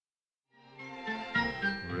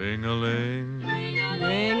Ring-a-ling,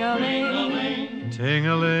 Ring-a-ling,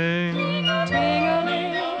 ting-a-ling,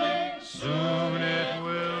 ting-a-ling. soon it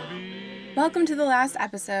will be. Welcome to the last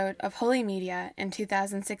episode of Holy Media in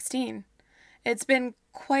 2016. It's been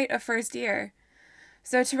quite a first year.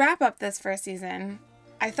 So to wrap up this first season,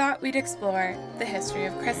 I thought we'd explore the history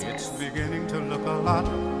of Christmas. It's beginning to look a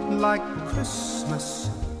lot like Christmas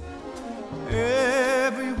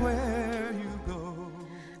everywhere you go.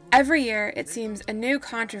 Every year, it seems a new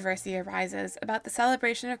controversy arises about the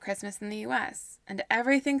celebration of Christmas in the US, and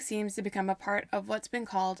everything seems to become a part of what's been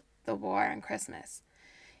called the war on Christmas.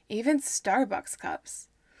 Even Starbucks cups.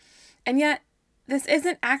 And yet, this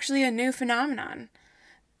isn't actually a new phenomenon.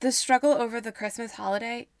 The struggle over the Christmas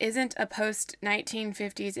holiday isn't a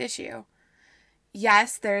post-1950s issue.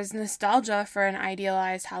 Yes, there's nostalgia for an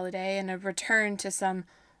idealized holiday and a return to some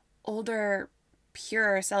older,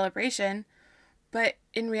 purer celebration, but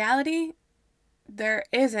in reality, there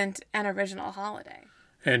isn't an original holiday.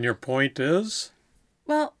 And your point is?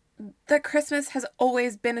 Well, that Christmas has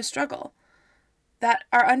always been a struggle. That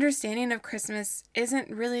our understanding of Christmas isn't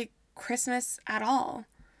really Christmas at all.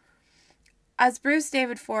 As Bruce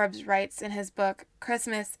David Forbes writes in his book,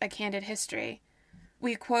 Christmas, A Candid History,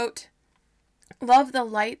 we quote, "Love the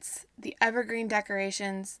lights, the evergreen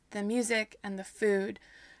decorations, the music and the food,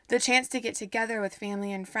 the chance to get together with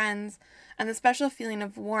family and friends, and the special feeling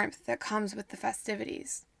of warmth that comes with the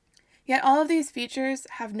festivities. Yet all of these features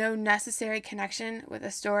have no necessary connection with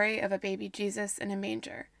a story of a baby Jesus in a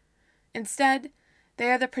manger. Instead,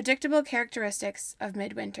 they are the predictable characteristics of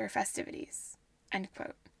midwinter festivities." End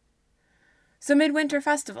quote. So midwinter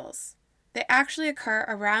festivals, they actually occur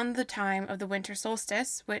around the time of the winter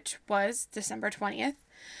solstice, which was December 20th,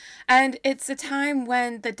 and it's a time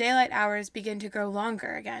when the daylight hours begin to grow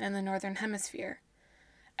longer again in the northern hemisphere.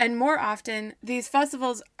 And more often, these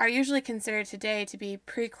festivals are usually considered today to be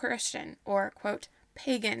pre-Christian or, quote,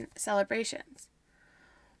 pagan celebrations.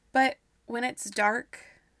 But when it's dark,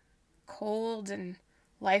 cold, and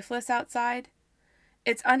lifeless outside,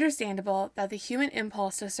 it's understandable that the human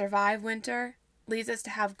impulse to survive winter leads us to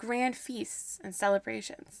have grand feasts and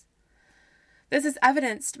celebrations. This is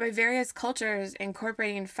evidenced by various cultures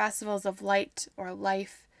incorporating festivals of light or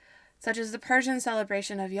life, such as the Persian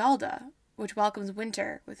celebration of Yalda, which welcomes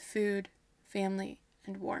winter with food, family,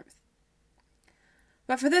 and warmth.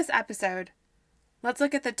 But for this episode, let's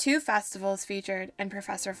look at the two festivals featured in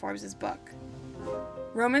Professor Forbes' book,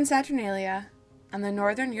 Roman Saturnalia and the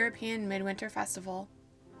Northern European Midwinter Festival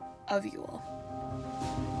of Yule.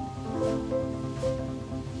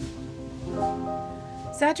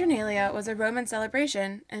 Saturnalia was a Roman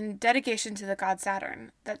celebration and dedication to the god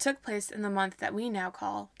Saturn that took place in the month that we now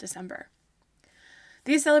call December.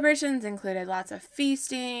 These celebrations included lots of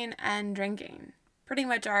feasting and drinking, pretty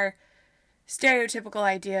much our stereotypical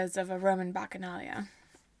ideas of a Roman bacchanalia.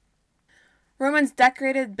 Romans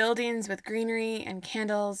decorated buildings with greenery and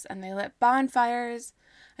candles, and they lit bonfires,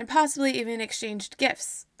 and possibly even exchanged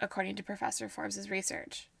gifts, according to Professor Forbes'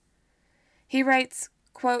 research. He writes,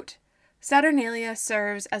 quote, "Saturnalia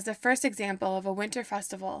serves as the first example of a winter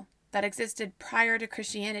festival that existed prior to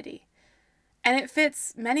Christianity, and it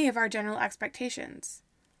fits many of our general expectations.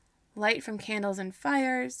 Light from candles and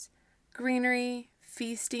fires, greenery,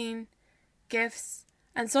 feasting, gifts,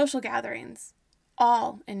 and social gatherings,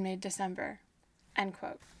 all in mid-December." End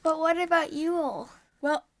quote. But what about Yule?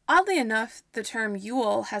 Well, oddly enough, the term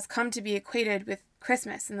Yule has come to be equated with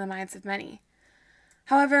Christmas in the minds of many.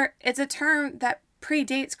 However, it's a term that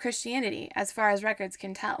predates Christianity as far as records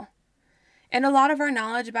can tell. And a lot of our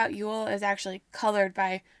knowledge about Yule is actually colored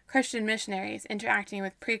by Christian missionaries interacting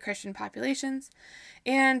with pre-Christian populations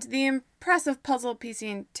and the impressive puzzle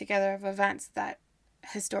piecing together of events that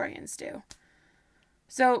historians do.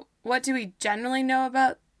 So, what do we generally know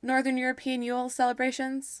about Northern European Yule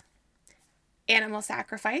celebrations? Animal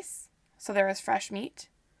sacrifice, so there was fresh meat.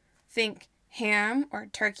 Think ham or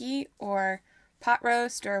turkey or pot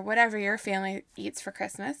roast or whatever your family eats for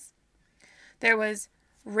Christmas. There was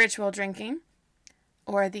ritual drinking,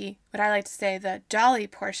 or what I like to say, the jolly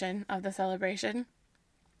portion of the celebration.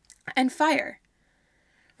 And fire.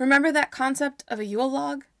 Remember that concept of a Yule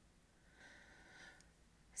log?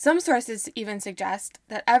 Some sources even suggest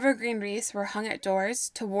that evergreen wreaths were hung at doors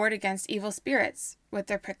to ward against evil spirits with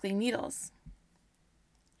their prickly needles.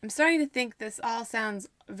 I'm starting to think this all sounds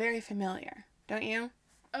very familiar, don't you?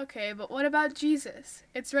 Okay, but what about Jesus?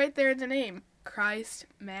 It's right there in the name. Christ,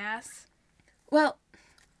 Mass. Well,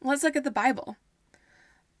 let's look at the Bible.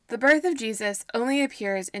 The birth of Jesus only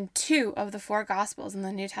appears in 2 of the 4 Gospels in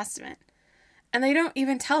the New Testament, and they don't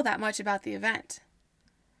even tell that much about the event.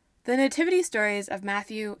 The nativity stories of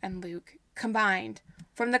Matthew and Luke combined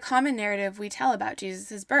from the common narrative we tell about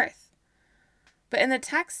Jesus' birth. But in the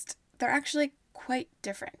text, they're actually quite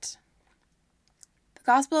different. The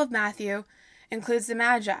Gospel of Matthew includes the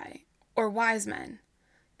Magi, or wise men,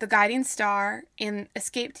 the guiding star, and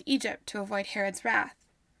escape to Egypt to avoid Herod's wrath.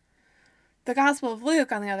 The Gospel of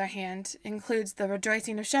Luke, on the other hand, includes the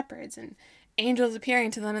rejoicing of shepherds and angels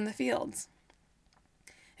appearing to them in the fields.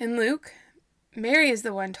 In Luke, Mary is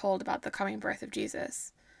the one told about the coming birth of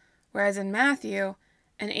Jesus, whereas in Matthew,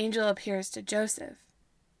 an angel appears to Joseph.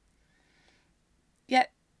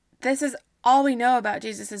 Yet, this is all we know about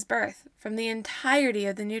Jesus' birth from the entirety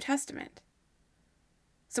of the New Testament.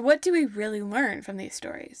 So what do we really learn from these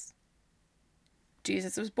stories?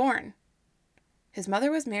 Jesus was born. His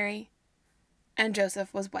mother was Mary, and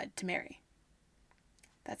Joseph was wed to Mary.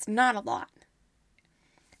 That's not a lot.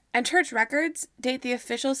 And church records date the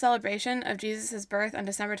official celebration of Jesus' birth on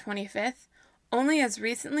December 25th only as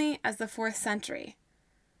recently as the 4th century.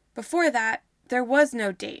 Before that, there was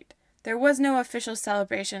no date. There was no official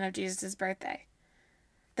celebration of Jesus' birthday.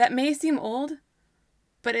 That may seem old,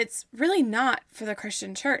 but it's really not for the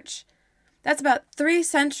Christian church. That's about 3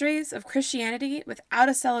 centuries of Christianity without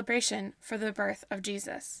a celebration for the birth of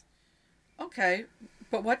Jesus. Okay,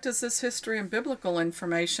 but what does this history and biblical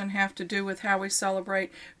information have to do with how we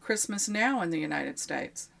celebrate Christmas now in the United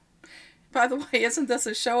States? By the way, isn't this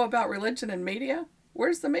a show about religion and media?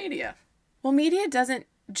 Where's the media? Well, media doesn't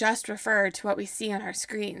just refer to what we see on our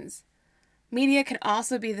screens. Media can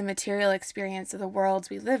also be the material experience of the worlds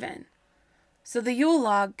we live in. So the Yule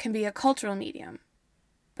log can be a cultural medium.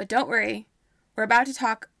 But don't worry, we're about to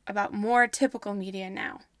talk about more typical media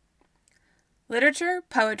now. Literature,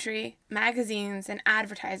 poetry, magazines, and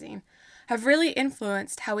advertising have really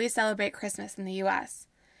influenced how we celebrate Christmas in the U.S.,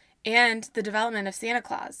 and the development of Santa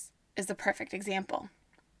Claus is the perfect example.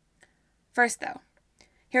 First, though,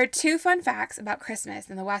 here are 2 fun facts about Christmas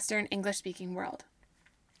in the Western English-speaking world.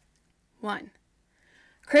 1.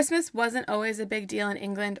 Christmas wasn't always a big deal in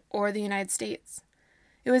England or the United States.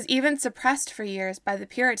 It was even suppressed for years by the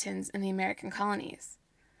Puritans in the American colonies.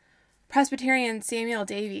 Presbyterian Samuel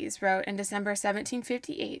Davies wrote in December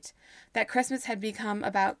 1758 that Christmas had become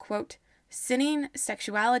about, quote, sinning,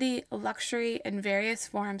 sexuality, luxury, and various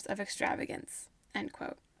forms of extravagance, end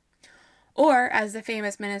quote. Or, as the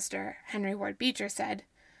famous minister Henry Ward Beecher said,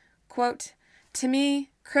 quote, to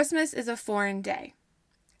me, Christmas is a foreign day,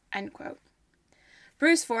 end quote.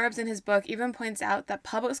 Bruce Forbes in his book even points out that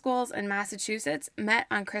public schools in Massachusetts met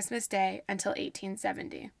on Christmas Day until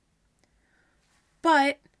 1870.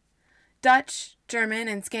 But Dutch, German,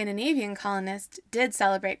 and Scandinavian colonists did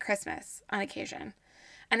celebrate Christmas on occasion,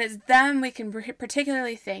 and it's them we can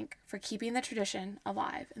particularly thank for keeping the tradition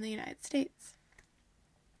alive in the United States.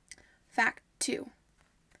 Fact 2.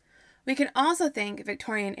 We can also thank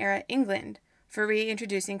Victorian-era England for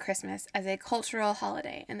reintroducing Christmas as a cultural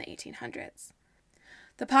holiday in the 1800s.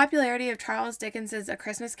 The popularity of Charles Dickens's A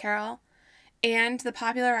Christmas Carol and the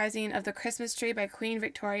popularizing of the Christmas tree by Queen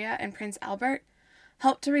Victoria and Prince Albert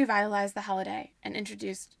helped to revitalize the holiday and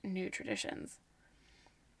introduce new traditions.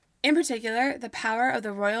 In particular, the power of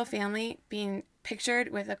the royal family being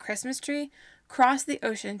pictured with a Christmas tree crossed the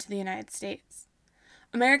ocean to the United States.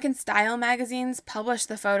 American Style magazines published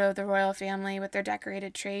the photo of the royal family with their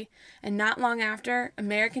decorated tree, and not long after,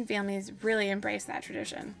 American families really embraced that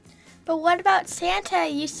tradition. But what about Santa?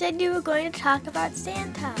 You said you were going to talk about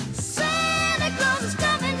Santa. Santa Claus is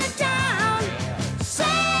coming to town.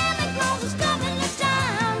 Santa Claus is coming to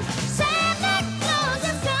town. Santa Claus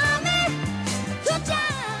is coming to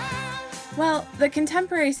town. Well, the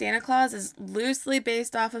contemporary Santa Claus is loosely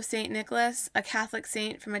based off of St. Nicholas, a Catholic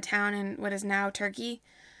saint from a town in what is now Turkey.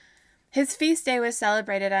 His feast day was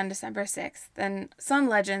celebrated on December 6th, and some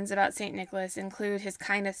legends about St. Nicholas include his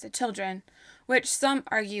kindness to children, which some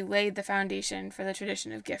argue laid the foundation for the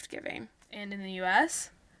tradition of gift-giving. And in the U.S.?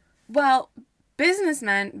 Well,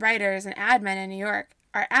 businessmen, writers, and ad men in New York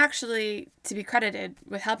are actually to be credited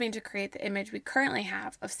with helping to create the image we currently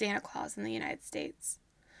have of Santa Claus in the United States.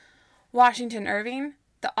 Washington Irving,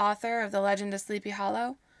 the author of The Legend of Sleepy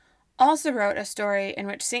Hollow, also wrote a story in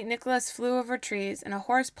which St. Nicholas flew over trees in a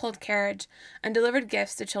horse-pulled carriage and delivered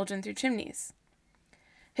gifts to children through chimneys.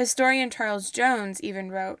 Historian Charles Jones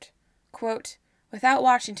even wrote, quote, without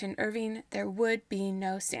Washington Irving, there would be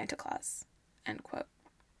no Santa Claus, end quote.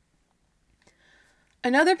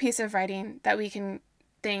 Another piece of writing that we can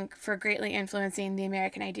thank for greatly influencing the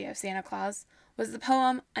American idea of Santa Claus was the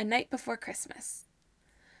poem A Night Before Christmas.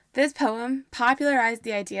 This poem popularized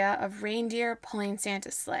the idea of reindeer pulling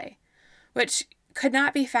Santa's sleigh, which could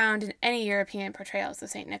not be found in any European portrayals of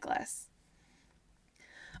St. Nicholas.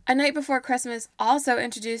 A Night Before Christmas also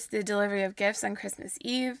introduced the delivery of gifts on Christmas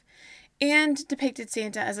Eve and depicted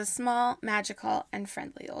Santa as a small, magical, and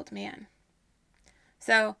friendly old man.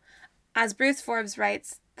 So, as Bruce Forbes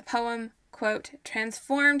writes, the poem, quote,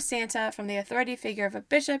 transformed Santa from the authority figure of a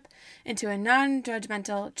bishop into a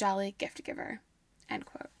non-judgmental, jolly gift giver, end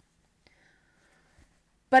quote.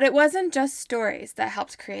 But it wasn't just stories that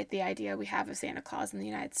helped create the idea we have of Santa Claus in the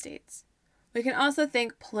United States. We can also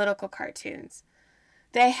think political cartoons.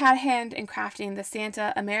 They had a hand in crafting the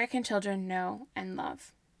Santa American children know and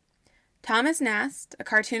love. Thomas Nast, a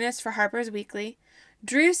cartoonist for Harper's Weekly,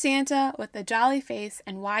 drew Santa with the jolly face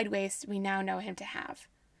and wide waist we now know him to have.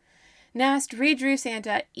 Nast redrew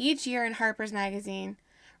Santa each year in Harper's Magazine,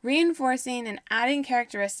 reinforcing and adding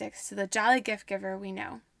characteristics to the jolly gift giver we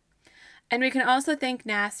know. And we can also thank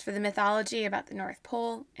Nast for the mythology about the North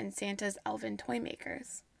Pole and Santa's elven toy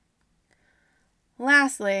makers.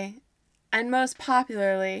 Lastly, and most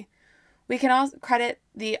popularly, we can also credit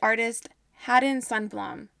the artist Haddon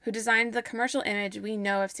Sundblom, who designed the commercial image we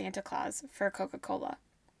know of Santa Claus for Coca-Cola.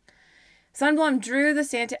 Sundblom drew the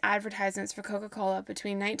Santa advertisements for Coca-Cola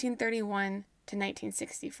between 1931 to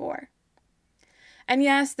 1964. And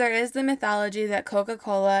yes, there is the mythology that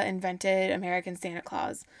Coca-Cola invented American Santa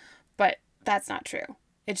Claus, but that's not true.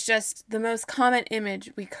 It's just the most common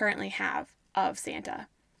image we currently have of Santa.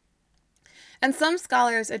 And some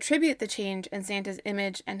scholars attribute the change in Santa's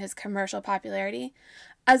image and his commercial popularity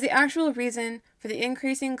as the actual reason for the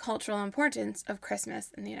increasing cultural importance of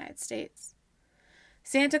Christmas in the United States.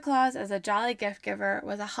 Santa Claus as a jolly gift giver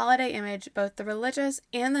was a holiday image both the religious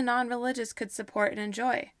and the non-religious could support and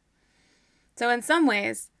enjoy. So in some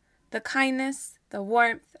ways, the kindness, the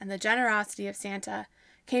warmth, and the generosity of Santa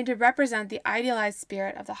came to represent the idealized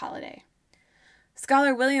spirit of the holiday.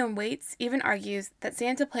 Scholar William Waits even argues that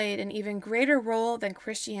Santa played an even greater role than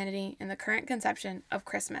Christianity in the current conception of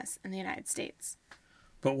Christmas in the United States.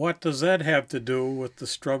 But what does that have to do with the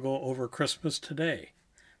struggle over Christmas today?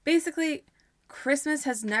 Basically, Christmas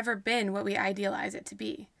has never been what we idealize it to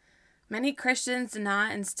be. Many Christians do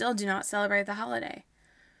not and still do not celebrate the holiday.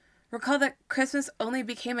 Recall that Christmas only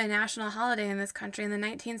became a national holiday in this country in the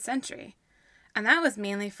 19th century, and that was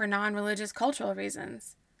mainly for non-religious cultural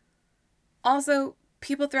reasons. Also,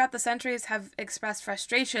 people throughout the centuries have expressed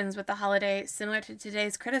frustrations with the holiday similar to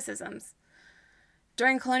today's criticisms.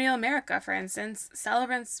 During colonial America, for instance,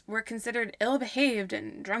 celebrants were considered ill-behaved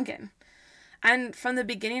and drunken. And from the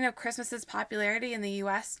beginning of Christmas's popularity in the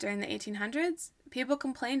U.S. during the 1800s, people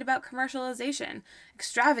complained about commercialization,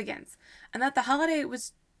 extravagance, and that the holiday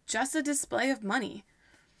was just a display of money.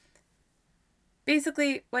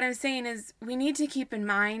 Basically, what I'm saying is we need to keep in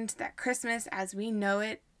mind that Christmas as we know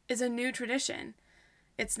it is a new tradition.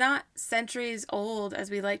 It's not centuries old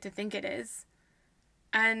as we like to think it is.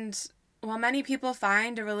 And while many people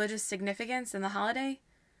find a religious significance in the holiday,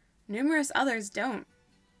 numerous others don't.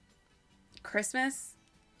 Christmas,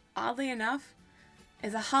 oddly enough,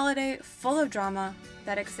 is a holiday full of drama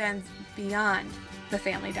that extends beyond the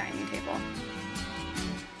family dining table.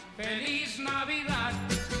 Feliz Navidad,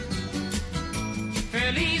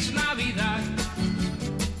 Feliz Navidad,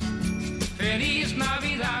 Feliz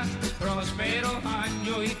Navidad, próspero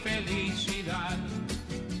año y felicidad.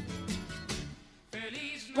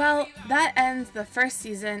 Well, that ends the first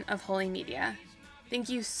season of Holy Media. Thank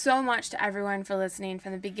you so much to everyone for listening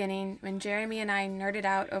from the beginning when Jeremy and I nerded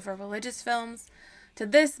out over religious films to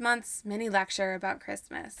this month's mini lecture about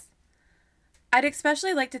Christmas. I'd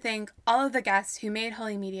especially like to thank all of the guests who made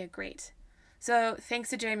Holy Media great. So thanks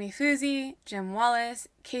to Jeremy Fuzzi, Jim Wallace,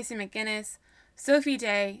 Casey McGinnis, Sophie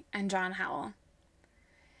Day, and John Howell.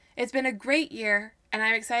 It's been a great year, and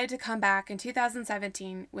I'm excited to come back in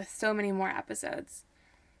 2017 with so many more episodes.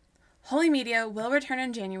 Holy Media will return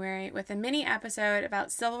in January with a mini episode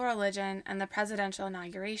about civil religion and the presidential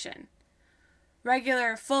inauguration.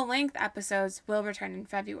 Regular full-length episodes will return in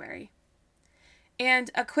February. And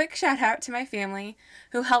a quick shout out to my family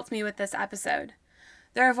who helped me with this episode.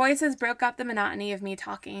 Their voices broke up the monotony of me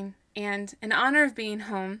talking, and in honor of being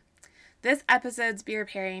home, this episode's beer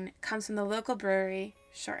pairing comes from the local brewery,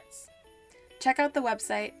 Shorts. Check out the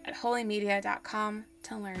website at holymedia.com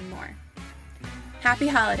to learn more. Happy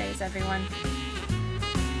holidays, everyone.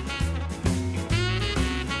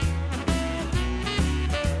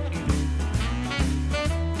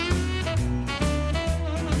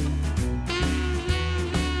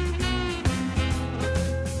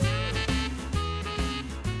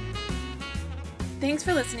 Thanks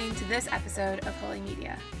for listening to this episode of Holy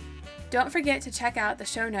Media. Don't forget to check out the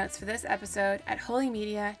show notes for this episode at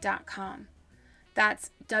holymedia.com.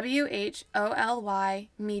 That's WHOLY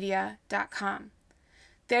media.com.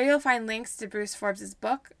 There you'll find links to Bruce Forbes'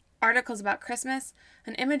 book, articles about Christmas,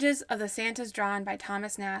 and images of the Santas drawn by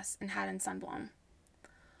Thomas Nass and Haddon Sundblom.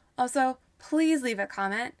 Also, please leave a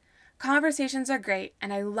comment. Conversations are great,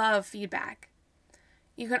 and I love feedback.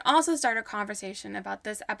 You can also start a conversation about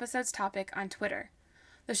this episode's topic on Twitter.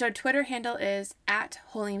 The show Twitter handle is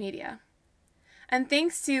 @HolyMedia. And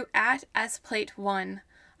thanks to @SPlate1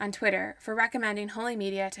 on Twitter for recommending Holy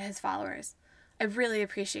Media to his followers. I really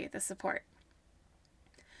appreciate the support.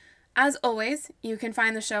 As always, you can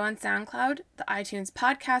find the show on SoundCloud, the iTunes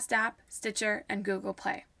podcast app, Stitcher, and Google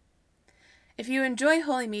Play. If you enjoy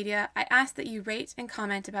Holy Media, I ask that you rate and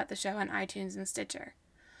comment about the show on iTunes and Stitcher.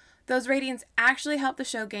 Those ratings actually help the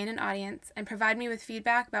show gain an audience and provide me with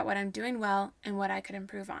feedback about what I'm doing well and what I could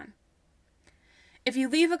improve on. If you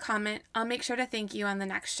leave a comment, I'll make sure to thank you on the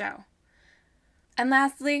next show. And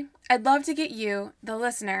lastly, I'd love to get you, the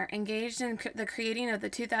listener, engaged in the creating of the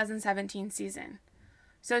 2017 season.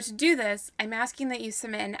 So to do this, I'm asking that you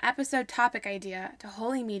submit an episode topic idea to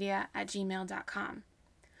holymedia@gmail.com.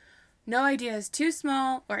 No idea is too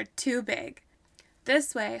small or too big.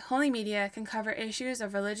 This way, Holy Media can cover issues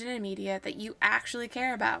of religion and media that you actually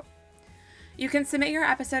care about. You can submit your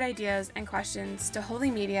episode ideas and questions to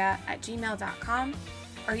holymedia@gmail.com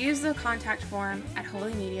or use the contact form at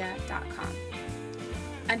holymedia.com.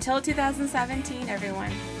 Until 2017,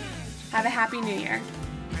 everyone, have a Happy New Year.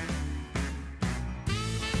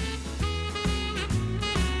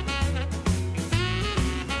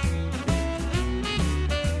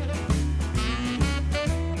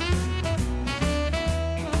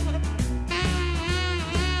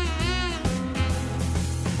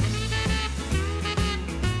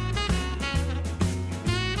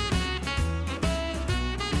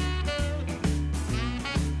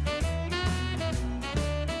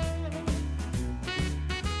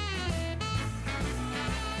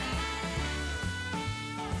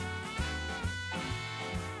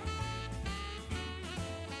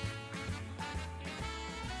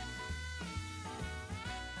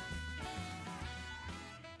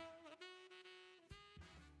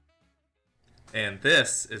 And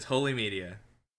this is Holy Media.